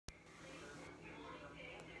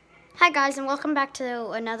Hi guys, and welcome back to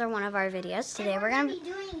another one of our videos. Today we're gonna be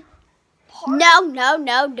doing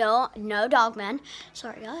no Dogman.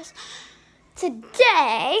 Sorry guys.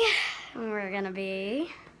 Today we're gonna be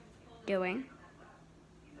doing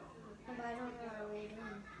But I don't know what we're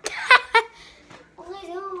doing. What are we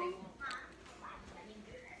doing?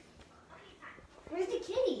 Where's the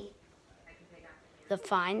kitty? the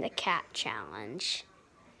Find the Cat Challenge.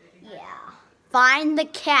 Yeah. Find the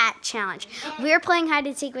Cat Challenge. We're playing hide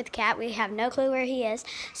and seek with the cat. We have no clue where he is.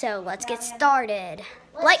 So let's get started.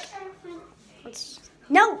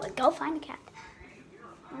 No, go find the cat.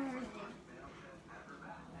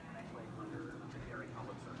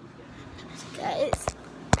 Guys,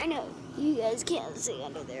 I know you guys can't see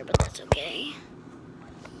under there, but that's okay.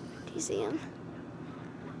 Do you see him?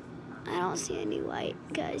 I don't see any light.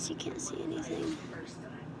 Guys, you can't see anything. There's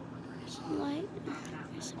some light.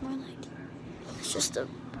 There's some more light. It's just a...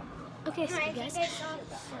 Okay, so I guys... think I saw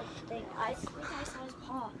something. I think I saw his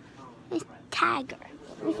paw. It's tiger.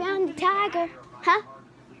 We found the tiger. Huh?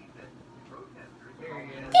 There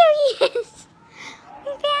he is.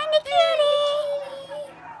 We found the kitty.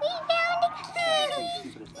 We found the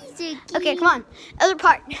kitty. He's so cute. Okay, come on. Other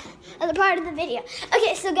part of the video.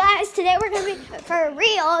 Okay, so guys, today we're going to be, for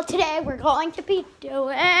real, today we're going to be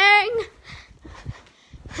doing, I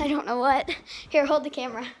don't know what. Here, hold the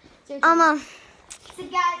camera. So guys,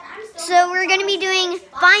 So we're going to be doing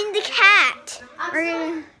Find the Cat.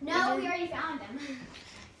 No, we already found him.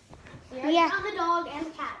 We already found the dog and the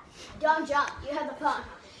cat. Don't jump. You have the phone.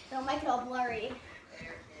 Don't make it all blurry.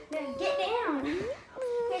 No, get down.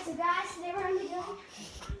 Okay, so guys, today we're going to be doing...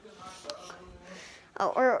 Oh,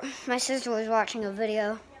 or my sister was watching a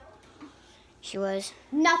video. She was.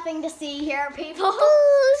 Nothing to see here, people.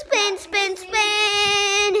 Ooh, spin, spin, spin.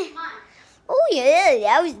 Come on. Oh yeah,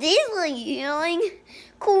 that was Disney healing.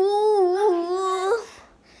 Cool.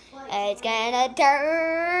 It's gonna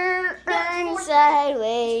turn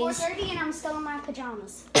sideways. It's 4:30 and I'm still in my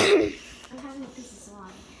pajamas. I'm having a piece of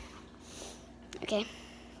salami. Okay.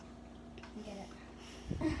 Get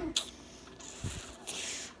it.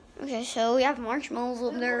 Okay, so we have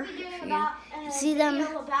marshmallows up there. If you see them,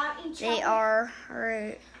 they are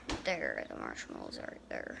right there. The marshmallows are right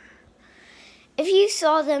there. If you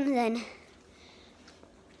saw them, then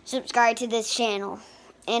subscribe to this channel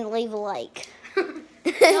and leave a like.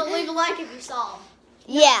 Don't leave a like if you saw them.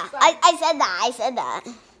 Yeah, I said that.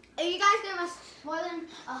 If you guys give us more than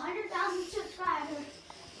 100,000 subscribes,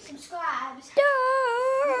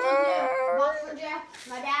 Box for Jeff,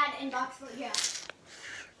 my dad, and Box for Jeff.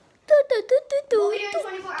 We'll be doing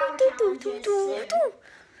 24-hour challenges soon.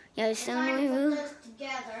 Yeah, We're trying to put this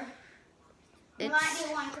together. We might It's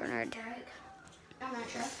do one Bernard. Christmas break. I'm not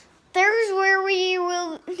sure. There's where we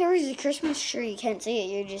will. There's a Christmas tree. You can't see it.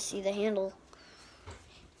 You just see the handle.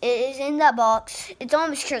 It is in that box. It's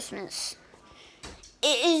almost Christmas.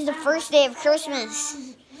 It is the first day of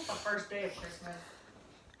Christmas. It's the first day of Christmas.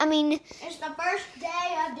 I mean, It's the first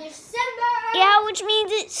day of December. yeah, which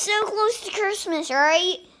means it's so close to Christmas,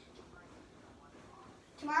 right?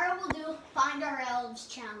 Tomorrow we'll do Find Our Elves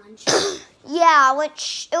challenge. Yeah,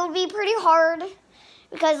 which it would be pretty hard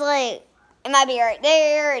because, like, it might be right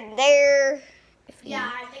there and there.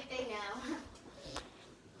 Yeah, I think they know.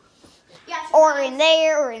 Yeah, Or in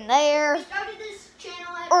there, or in there, We started this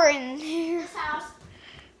channel at or in there. this house.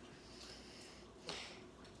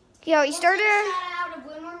 Yeah, we We'll started. take a shout out of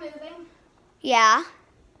when we're moving. Yeah.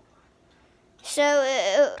 So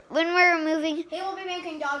when we're moving, He will be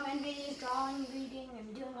making Dogman videos, drawing, reading,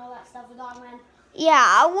 and doing all that stuff with Dogman. yeah,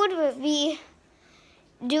 I would be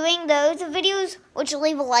doing those videos, which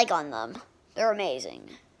leave a like on them. They're amazing.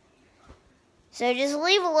 So just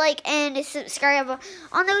leave a like and subscribe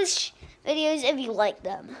on those videos if you like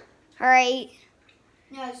them. All right?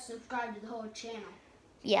 No, subscribe to the whole channel.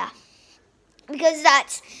 Yeah. Because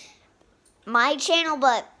that's my channel,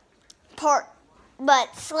 but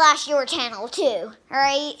slash your channel too. All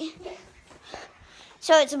right?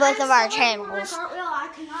 So it's both of our channels. Cartwheel. I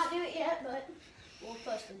cannot do it yet, but we'll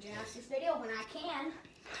post a gymnastics video when I can.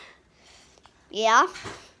 Yeah.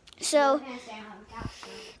 So Handstand on the couch,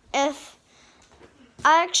 if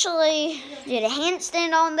I actually did a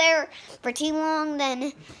handstand on there for too long,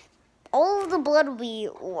 then all of the blood will be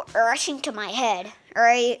rushing to my head,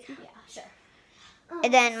 right? Yeah, sure.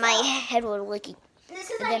 And then my head would leak. This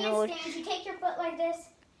is and like then it would- handstands. You take your foot like this.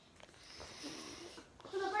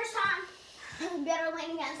 For the first time, better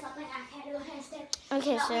lean against something. I can't do a handstand.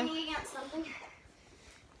 Okay, Without so leaning against something.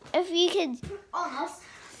 if you could, Almost.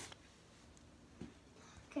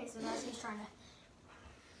 Okay, so that's he's trying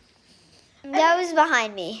to. that was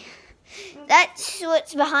behind me. That's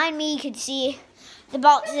what's behind me. You could see the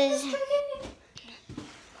boxes.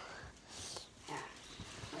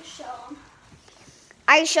 Let's show them.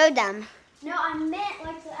 I showed them. No, I meant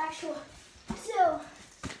like the actual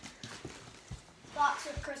box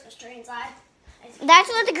with Christmas tree inside. That's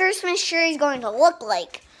what the Christmas tree is going to look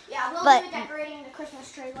like. Yeah, we'll But- be decorating the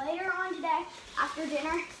Christmas tree later on today after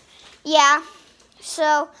dinner. Yeah.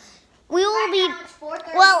 So we will Right be. now it's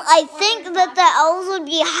 4:30, Well, I think 4:35. that the elves would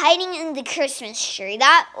be hiding in the Christmas tree.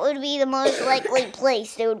 That would be the most likely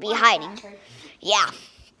place they would be hiding. Yeah.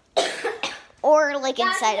 Or like Guys,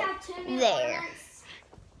 inside we of have two new there. ornaments.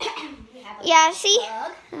 We have a Yeah, see?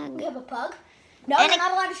 pug. We have a pug. No, And we're a-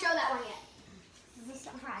 not allowed to show that one yet. This is a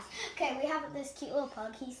surprise. Okay, we have this cute little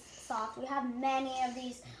pug. He's soft. We have many of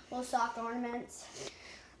these little soft ornaments.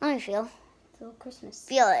 Let me feel. It's a little Christmas.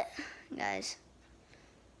 Feel it, guys.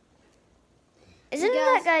 Isn't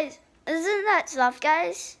guys- that, guys? Isn't that soft,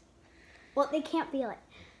 guys? Well, they can't feel it.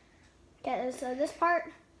 Okay, so this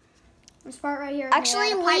part right here. is made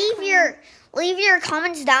Actually, out of pipe leave your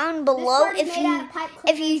comments down This below part is if made out you of pipe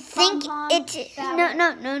if you cleaners, think pom-pom it. fabric.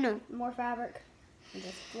 No. More fabric and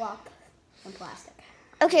just block and plastic.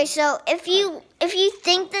 Okay, so if you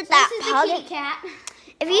think that So that this is pug, the kitty cat.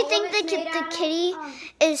 if you All think of it's made the out of, kitty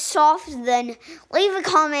is soft, then leave a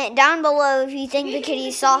comment down below if you think the kitty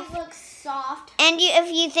is soft. Looks soft. And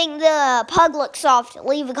if you think the pug looks soft,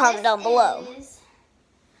 leave a comment down below. This is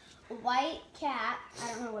a white cat.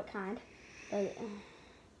 I don't know what kind. But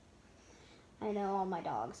I know all my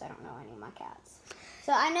dogs. I don't know any of my cats.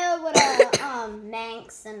 So I know what a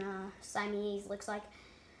Manx and a Siamese looks like.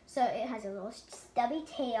 So it has a little stubby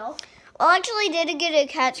tail. Well, actually, did it get a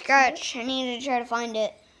cat scratch? I need to try to find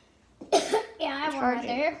it. Yeah, I have one right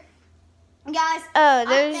Charging. there. Guys, Oh, I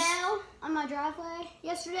there's fell on my driveway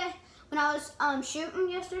yesterday. When I was shooting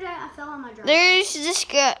yesterday, I fell on my driveway. there's the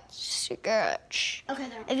scratch. Okay,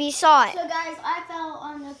 there. If you saw it, So guys, I fell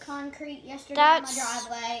on the concrete yesterday That's on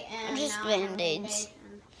my driveway, and just now I have a Band-Aids.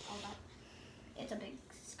 Band-Aid and all that. It's a big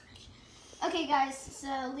scratch. Okay, guys,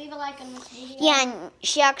 so leave a like on this video. yeah, and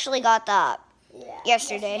she actually got that. Yeah,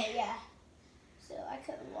 yesterday. Yeah. So I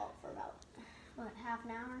couldn't walk for about half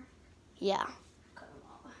an hour. Yeah. Couldn't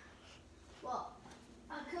walk. Well,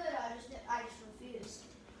 I could. I just refused.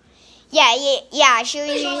 Yeah. She was.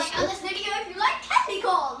 Leave a like on this video if you like candy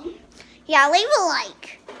corn. Yeah, leave a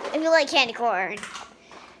like if you like candy corn.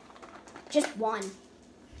 Just one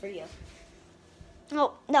for you.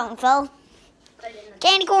 Oh, don't Phil. Put it in the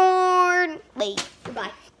Candy corn. Wait.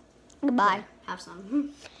 Goodbye. Goodbye. Have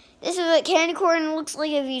some. This is what candy corn looks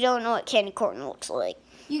like if you don't know what candy corn looks like.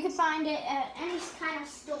 You can find it at any kind of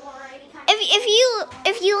store, any kind of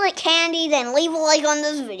If you like candy, then leave a like on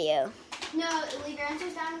this video. No, leave your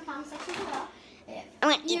answers down in the comment section below. If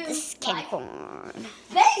I'm gonna eat you this candy like corn.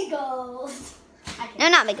 bagels. No,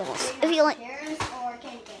 not bagels. If you like, Carrots or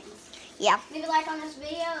candy canes. yeah, Leave a like on this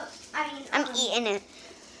video. I'm eating it.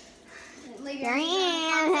 Leave your There I answers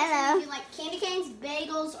down in the am, comment section hello. if you like candy canes,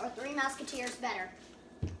 bagels, or Three Musketeers better.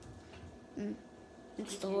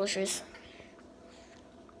 It's delicious.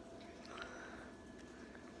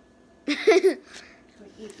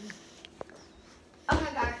 Oh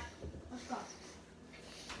my god. Let's go.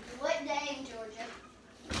 It's a wet day in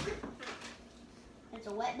Georgia. It's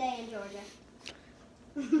a wet day in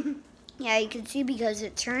Georgia. Yeah, you can see because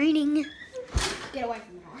it's raining. Get away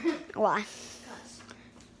from the door. Why?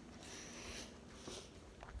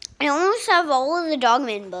 I almost have all of the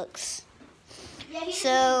Dogman books. Yeah, he's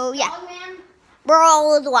So, yeah. Dogman. We're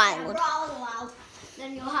all of the Yeah, wild. Brawl of the Wild.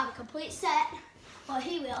 Then you'll have a complete set. Well,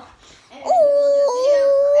 he will. And Ooh. we'll do a video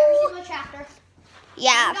for every single chapter.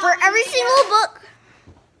 Yeah, for every single book.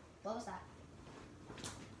 What was that?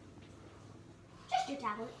 Just your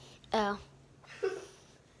tablet. Oh.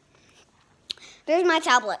 There's my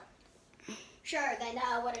tablet. Sure, they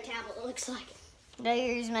know what a tablet looks like.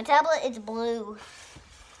 There's my tablet. It's blue.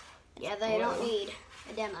 Yeah, they don't need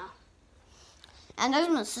a demo. And there's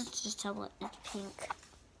my sister's tablet. It's pink.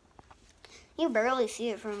 You barely see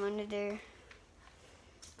it from under there.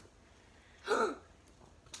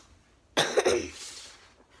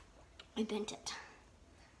 I bent it.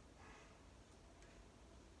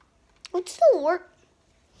 It's still work.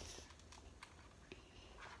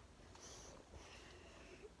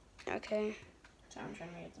 Okay. So I'm trying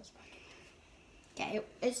to get this back. Okay,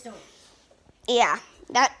 it's still. Yeah,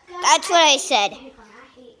 that's what I said. I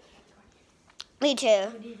hate Me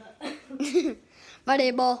too. diva. My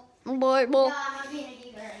table. My boy, No, I'm not being a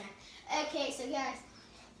diva right now. Okay, so guys,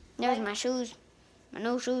 There's my shoes. My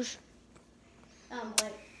no shoes.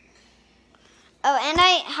 like, Oh, and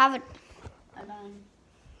I have a.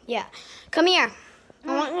 yeah, come here.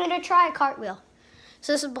 I want you to try a cartwheel.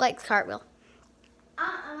 So this is Blake's cartwheel.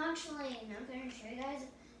 Actually, I'm not going to show you guys,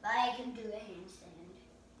 but I can do a handstand.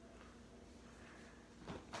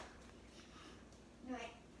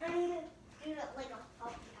 Right. I'm going to do it like a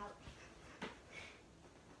hop out.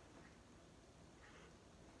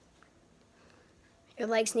 Your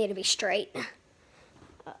legs need to be straight.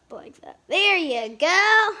 Up like that. There you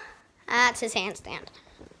go. That's his handstand.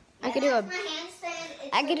 I could do a. My handstand.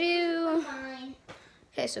 I could do. Fine.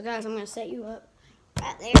 Okay, so guys, I'm gonna set you up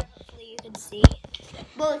right there. Hopefully you can see.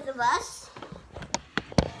 Both of us.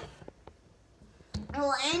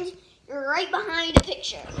 Oh, and you're right behind the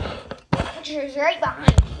picture. The picture is right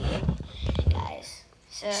behind you, guys.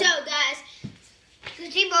 So guys,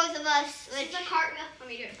 to see both of us, it's a cartwheel. Let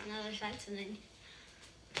me do it from the other side, so then.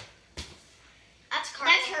 That's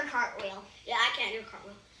cartwheel. That's her cartwheel. Yeah, I can't do a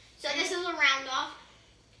cartwheel. So this is a round off.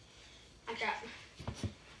 I dropped.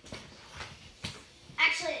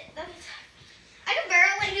 Actually, I can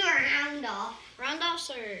barely do a round off. Round offs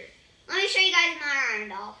are. Let me show you guys my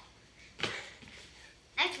round off.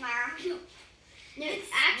 That's my round off. Let's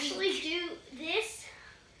actually do this.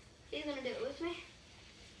 He's gonna do it with me.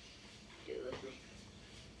 Do it with me.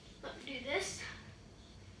 Let me do this.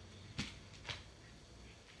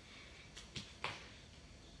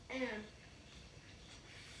 And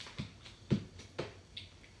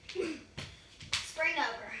Spring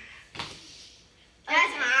over.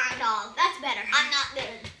 That's my round off. that's better. I'm not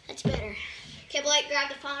good. That's better. Okay, Blake, grab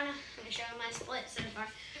the phone. I'm gonna show you my split so far.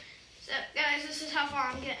 So, guys, this is how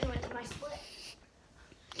far I'm getting with my split.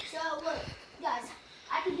 So look, guys,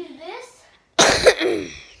 I can do this.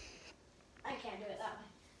 I can't do it that way.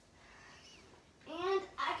 And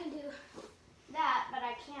I can do that, but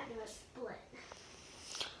I can't do a split.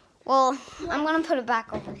 Well, I'm gonna put it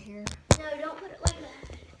back over here. No, don't put it like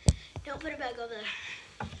that. Don't put it back over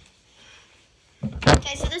there.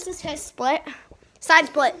 Okay, so this is his split. Side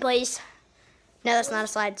split, please. No, that's not a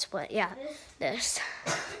side split. Yeah, this.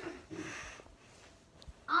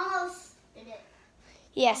 Almost did it.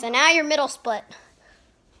 Yeah, so now your middle split.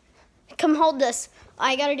 Come hold this.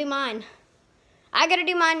 I gotta do mine. I gotta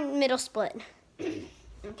do my middle split.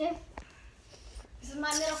 Okay. This is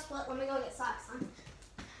my middle split. Let me go get socks on.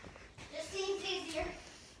 Just seems easier.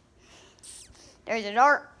 There's a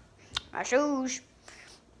dart. My shoes.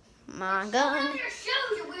 My Show gun. your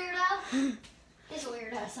shoes, you weirdo. He's a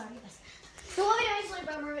weirdo. Sorry, guys. So we'll be doing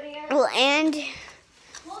sleepover video. Well, and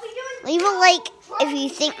We'll be doing. leave a like if you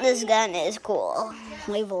think this gun is cool.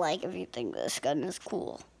 Leave a like if you think this gun is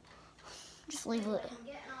cool. Just leave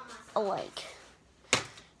a like.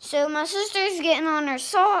 So my sister's getting on her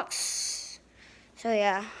socks. So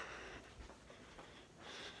yeah.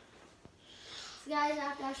 Guys,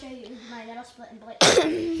 after I show you my middle split and Blake,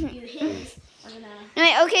 you his. I'm gonna.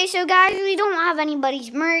 Anyway, okay, so guys, we don't have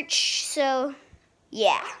anybody's merch, so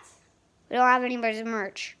yeah. We don't have anybody's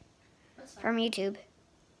merch What's that? from YouTube.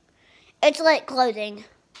 It's like clothing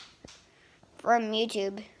from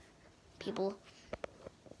YouTube people.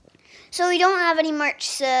 So we don't have any merch,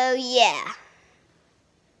 so yeah.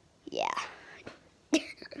 Yeah.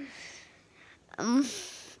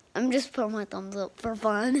 I'm just putting my thumbs up for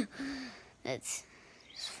fun. It's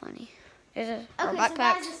just funny. There's a Okay, backpack. so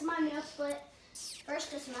guys, this is my middle split.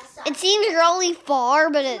 First is my side. It seems really far,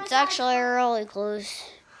 but it's actually really close.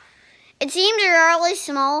 It seems really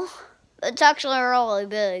small, but it's actually really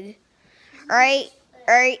big. Right?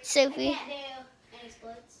 Right, I Sophie? can't do any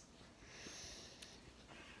splits.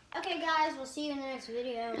 Okay, guys, we'll see you in the next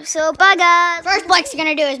video. So, bye, guys. First, Blake's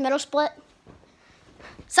going to do his middle split.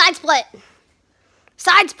 Side split.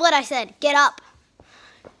 Side split, I said. Get up.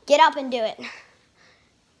 Get up and do it.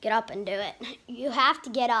 Get up and do it. You have to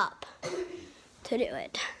get up to do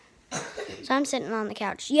it. So I'm sitting on the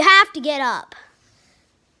couch. You have to get up.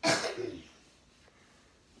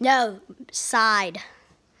 No, side.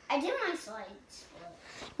 I did my side split.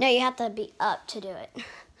 No, you have to be up to do it.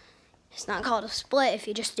 It's not called a split if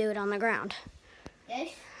you just do it on the ground. Yes?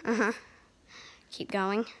 Uh-huh. Keep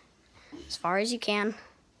going as far as you can.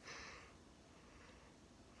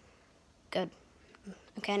 Good.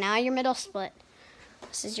 Okay, now your middle split.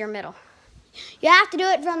 This is your middle. You have to do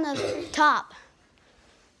it from the top.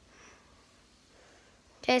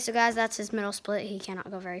 Okay, so guys, that's his middle split. He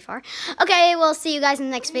cannot go very far. Okay, we'll see you guys in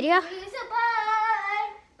the next video. So bye.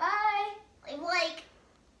 Bye. Leave a like.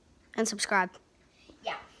 And subscribe.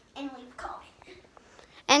 Yeah. And leave a comment.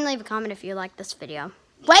 And leave a comment if you like this video.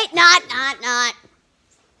 Wait, not.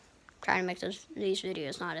 Trying to make these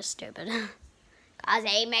videos not as stupid. Because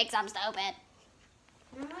he makes them stupid.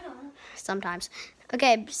 No, I don't. Sometimes.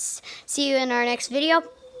 Okay, see you in our next video.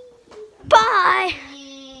 Bye!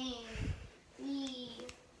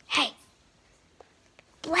 Hey,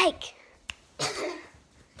 Blake.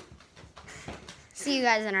 See you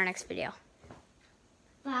guys in our next video.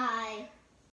 Bye.